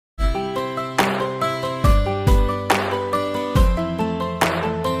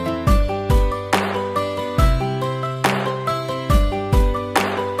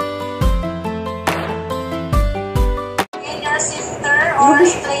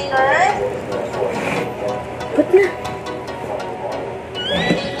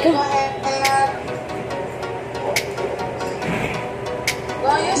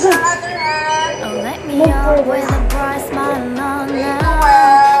up with a bright smile on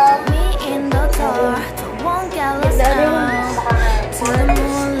now. Me in the dark, don't won't get lost now. To the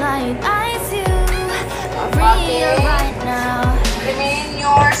moonlight, eyes you are real right now. Remain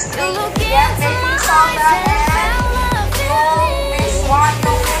yours, You look please. into my eyes and felt love feeling. Miss one,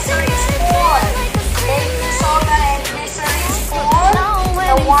 no misery spoon. Baking soda and misery spoon. Now The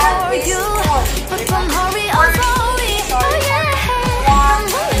waiting one for with you, spoon. but don't hurry, oh sorry. Oh yeah, I'm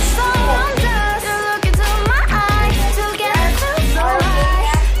moving so wonders. You look into my eyes, together so high.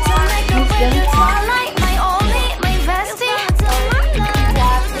 To make a way to twilight, my only, my bestie.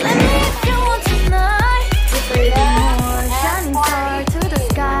 Let me if you want tonight. To fade more, shining star to the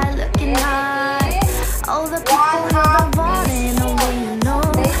sky, looking high. All the people you're the one in the way you know.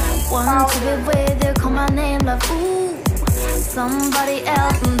 Want to be with you, call my name, love. Ooh, somebody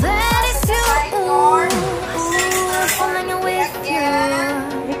else, and that is you. Ooh, falling with you.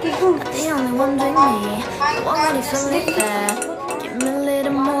 Not the only one doing me. You already feel like that. Give me a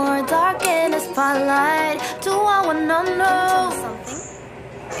little more dark in the spotlight. Do I wanna know something?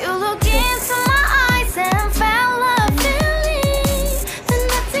 You look into my eyes and found love feeling. Then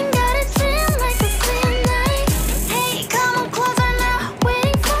nothing got a dream like a same night. Hey, come on closer now,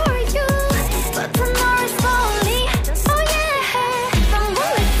 waiting for you. But tomorrow is slowly. Oh yeah, the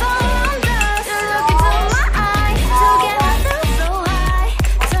moonlit wonders. You look into my eyes, together so high.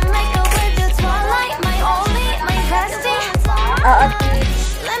 To make a way to twilight, my only, my bestie.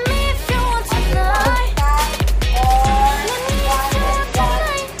 Let me if you want tonight.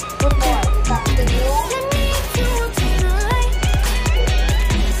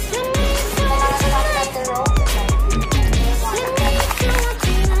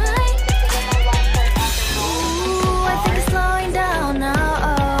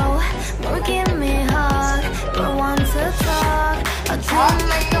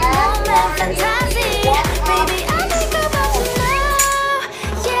 Like a moment, fantasy. Baby, I think about you now.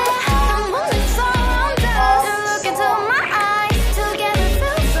 Yeah, I'm moving so wonders. You look into my eyes, together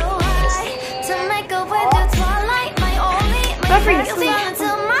feel so high. To make up with the twilight, my only, my bestie. Into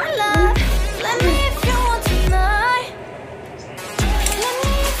my love. Let me if you want tonight. Let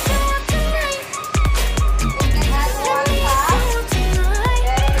me if you want tonight. Let me if you want tonight.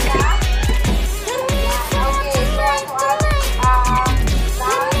 Let me if you want tonight, tonight.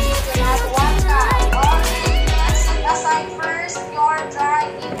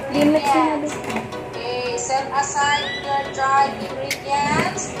 Okay, set aside your dry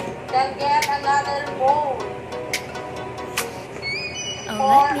ingredients, then get another bowl.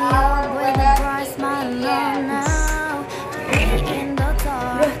 Let me up with a bright smile on now. In the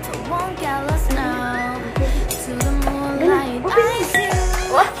dark, so won't get lost now. To the moonlight, I see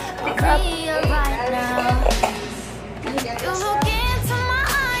you are real right now. You look into my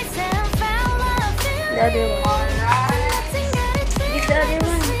eyes and found love feeling. Nothing got a dream like a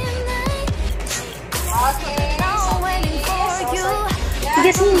same night. Okay, Now waiting for you.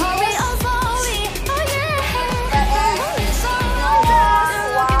 Yes, Hurry, oh sorry. Oh yeah, the moonlit wonders.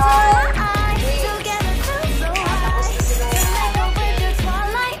 You look into my eyes, together feel so high. To make a way to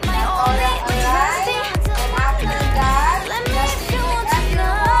twilight, my only, my bestie. Let me if you want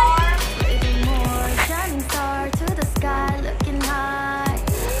tonight. Baby, more shining star to the sky, looking high.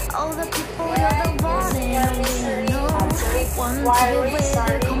 All the people you're the one in, you know. Want to be with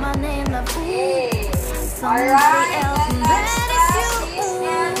you, call my name, love. Ooh, somebody else, and that is you. Ooh,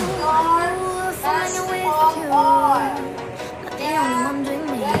 falling with you. Not the only one doing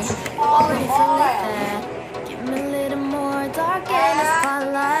me. You already feel like that. Give me a little more dark in the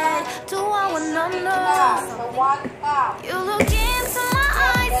spotlight. Do I wanna know something? 1 cup. You look into my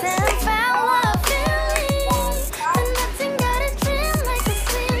eyes and found love feeling. And nothing got a dream like a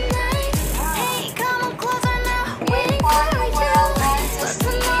same night. Hey, come on closer now, waiting for you. But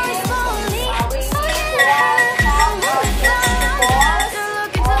tonight is slowly. Oh yeah, I'm moving down. You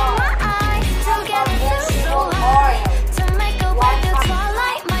look into my eyes, together feel so high. To make a way to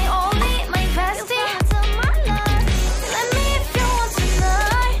twilight, my only, my bestie. Into my love. Let me if you want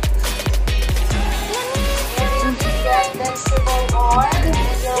tonight. Let me if you want Get tonight. vegetable oil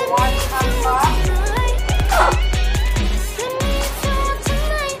and your 1 cup.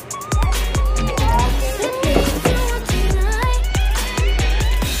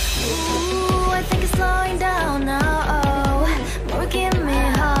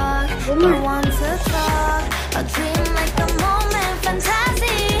 I want to talk, a dream like a moment,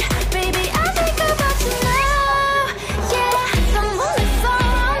 fantasy. Baby, I think about you now. Yeah, the moonlit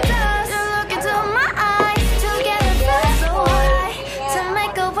wonders. You look into my eyes, together feel so high. To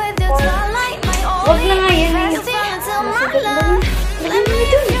make up with your twilight, my only, my bestie. Into my love. Let me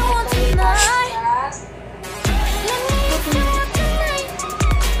if you want tonight.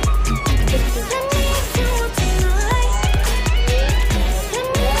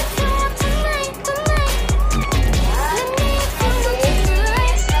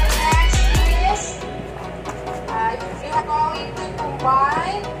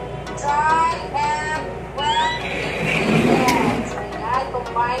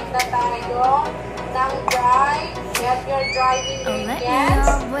 inside the tayo ng dry. Get your dry Let me ingredients.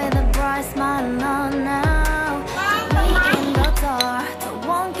 up with a bright smile on now. Me in the dark, I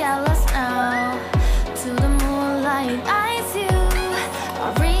won't get lost now. To the moonlight, eyes you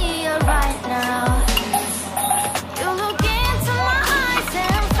are real right now. You look into my eyes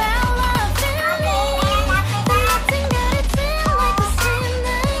and fell love in me. Nothing got it feel like the same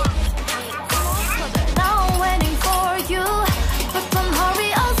night. Now I'm waiting for you, but don't hurry,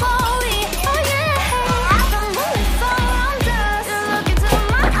 oh slowly. Oh yeah, the moon is around us. You look into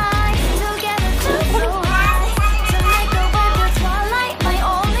my eyes, together feel so high. To make a way with twilight, my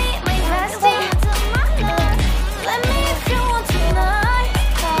only, my bestie. To my love, let me if you want tonight.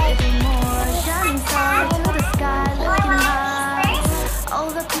 Baby, more shining star to the sky, looking high. All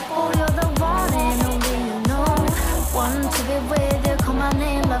the people, you're the one and only you know. Want to be with you, call my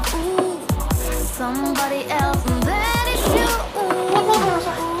name, love. Ooh, somebody else, and that is you.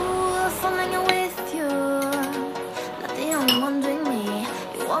 Ooh, falling with you. Not the only one doing me.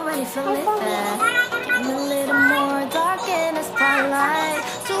 You already feel it there. Getting a little more dark in the spotlight.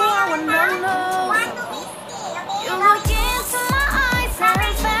 So I wanna know. You look into my eyes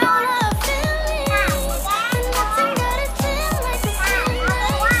and fell love in me. And nothing got it feel like the same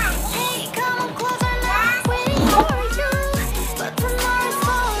night. Hey, come closer now, waiting for you. But tomorrow's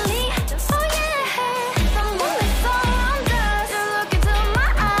slowly. Oh yeah, the moon is around us. You look into my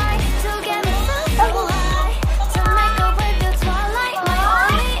eyes, together feel so high. To make up with your twilight, my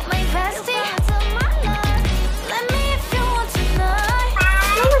only, my bestie. To my love, let me if you want tonight.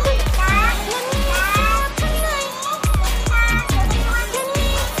 Let me if you want tonight. Let me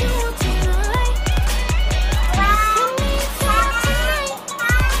if you want tonight. Let me if you want tonight.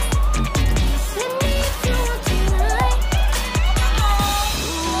 Let me if you want tonight.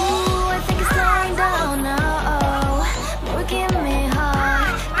 Ooh, I think it's slowing down now. More give me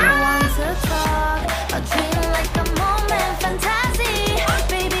heart. You want to talk? A dream like a moment, fantasy.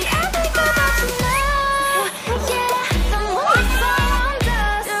 Baby, I think about you now. Yeah, the moon is around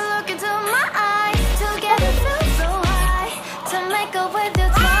us. You look into my eyes, together feel so high. To make up with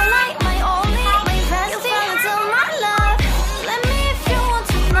your twilight, my only, my bestie. You fell into my love. Let me if you want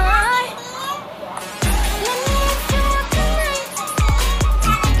tonight. Let me if you want tonight.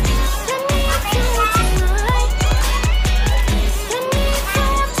 Let me if you want tonight. Let me if you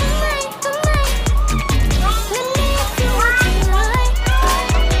want tonight, tonight. Let me if you want tonight.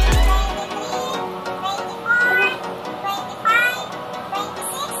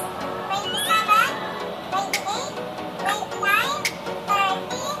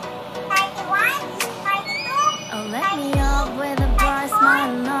 Oh, let me up with a bright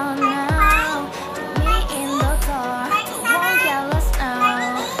smile on now. Me in the dark, I won't get lost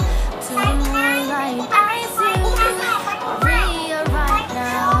now. To the moonlight, eyes you are real right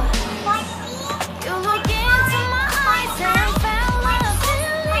now. You look into my eyes and fell love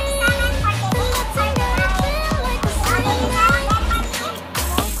in me. And nothing got it feel like the same night.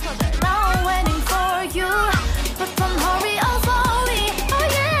 Now I'm waiting for you, but don't hurry, oh slowly. Oh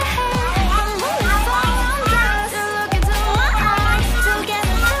yeah, the moon is around us. You look into my eyes,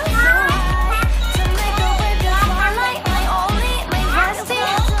 together feel so high. To make up with your twilight, my only, my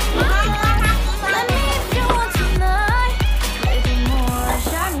bestie. Let me if you want tonight. Baby, more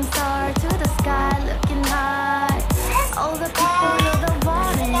shining star to the sky, looking high. All the people, you're the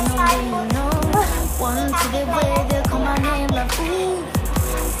one and only you know. Want to be with you, call my name, love. Ooh,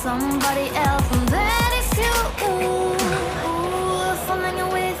 somebody else, and that is you. Ooh, falling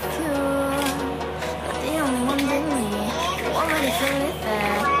with you. Not the only one with me. You already feel it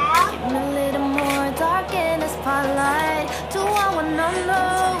there. Getting a little more dark in the spotlight. Do I wanna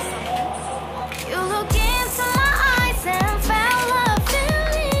know? You look into my eyes and fell love in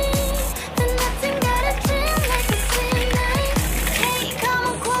me. And nothing got it feel like the same night. Hey,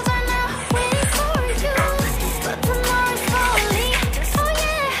 come closer now, waiting for you. But tomorrow's slowly. Oh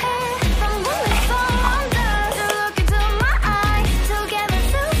yeah, the moon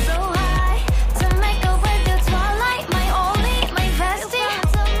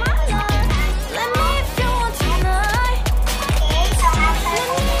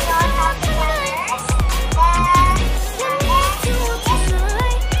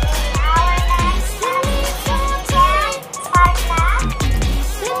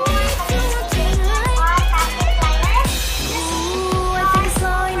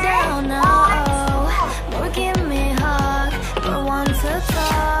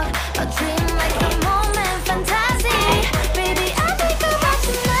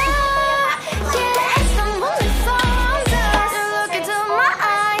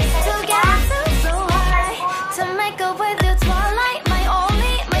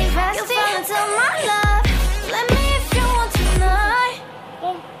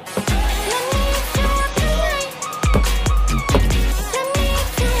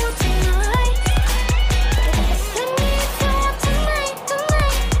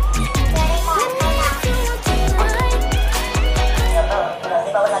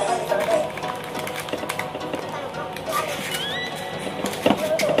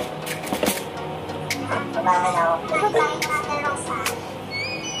Oh,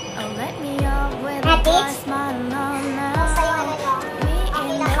 let me up with a bright smile on now. Me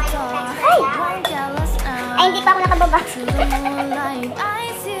in the dark, won't jealous now. Ay, hindi pa ako nakababa. To the moonlight,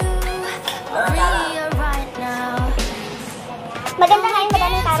 eyes you real right now. Maganda nga yung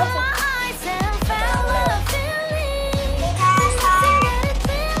madaming carrots. Eyes and felt the feeling.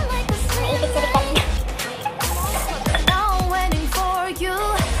 Naipit sa likod niya. Now waiting for you,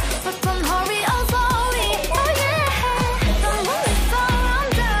 but don't hurry, oh slowly. Oh yeah, the moon is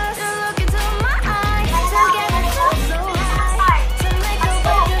around us. You look into my eyes, together so high. To make a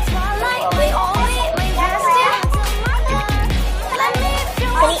way to twilight, my only, my best into my heart. Let me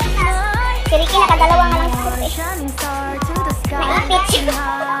feel tonight. Si Ricky nakadalawa nga lang sa You're a shining star to the sky Naipit.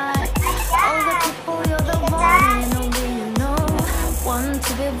 tonight. All the people, you're the one and only you know. Want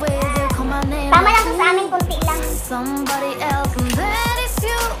to be with you, call my name. Tama lang to sa amin, kunti lang. Somebody